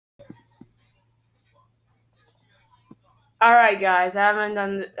All right, guys. I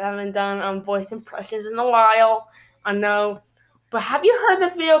haven't done voice impressions in a while. I know, but have you heard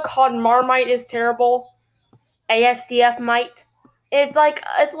this video called "Marmite is Terrible"? ASDFmite. It's like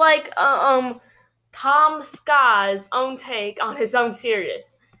Tom Scott's own take on his own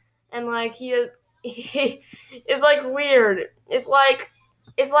series, and like he is like weird. It's like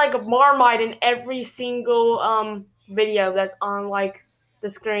Marmite in every single video that's on like the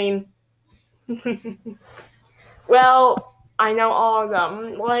screen. Well, I know all of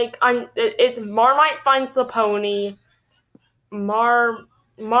them. It's Marmite finds the pony.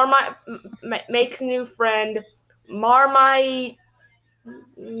 Marmite makes a new friend. Marmite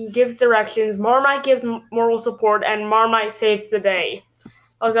gives directions. Marmite gives moral support, and Marmite saves the day.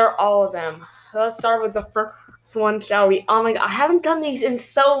 Those are all of them. Let's start with the first one, shall we? Oh my god, I haven't done these in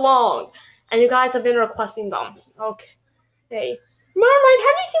so long, and you guys have been requesting them. Okay. Hey, Marmite,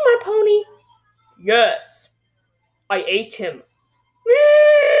 have you seen my pony? Yes, I ate him.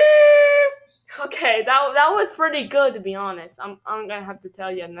 Okay, that was pretty good, to be honest. I'm gonna have to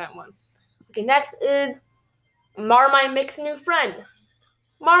tell you on that one. Okay, next is Marmite makes a new friend.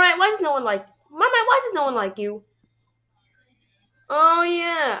 Marmite, why does no one like you? Oh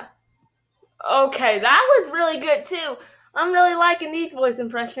yeah. Okay, that was really good too. I'm really liking these voice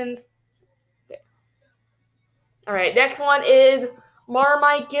impressions. All right, next one is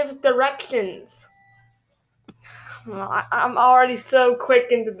Marmite gives directions. I'm already so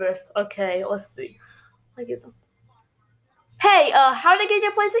quick into this. Okay, let's see. I get some. Hey, how did I get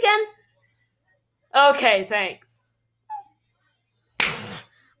your place again? Okay, thanks.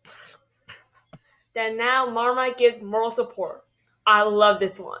 Then now Marmite gives moral support. I love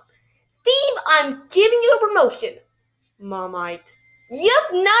this one. Steve, I'm giving you a promotion. Marmite.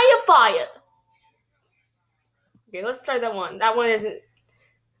 Yep, now you're fired. Okay, let's try that one.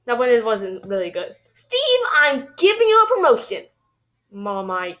 Wasn't really good. Steve, I'm giving you a promotion.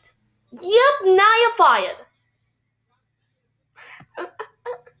 Marmite. Yep, now you're fired.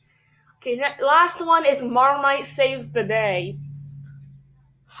 Okay, last one is Marmite saves the day.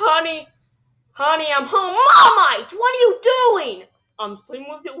 Honey, I'm home. Marmite, what are you doing? I'm sleeping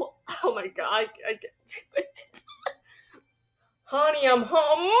with the. Oh my god, I can't do it. Honey, I'm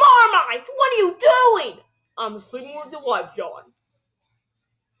home. Marmite, what are you doing? I'm sleeping with the wife, John.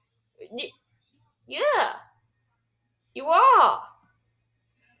 Yeah, you are.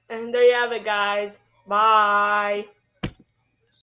 And there you have it, guys. Bye.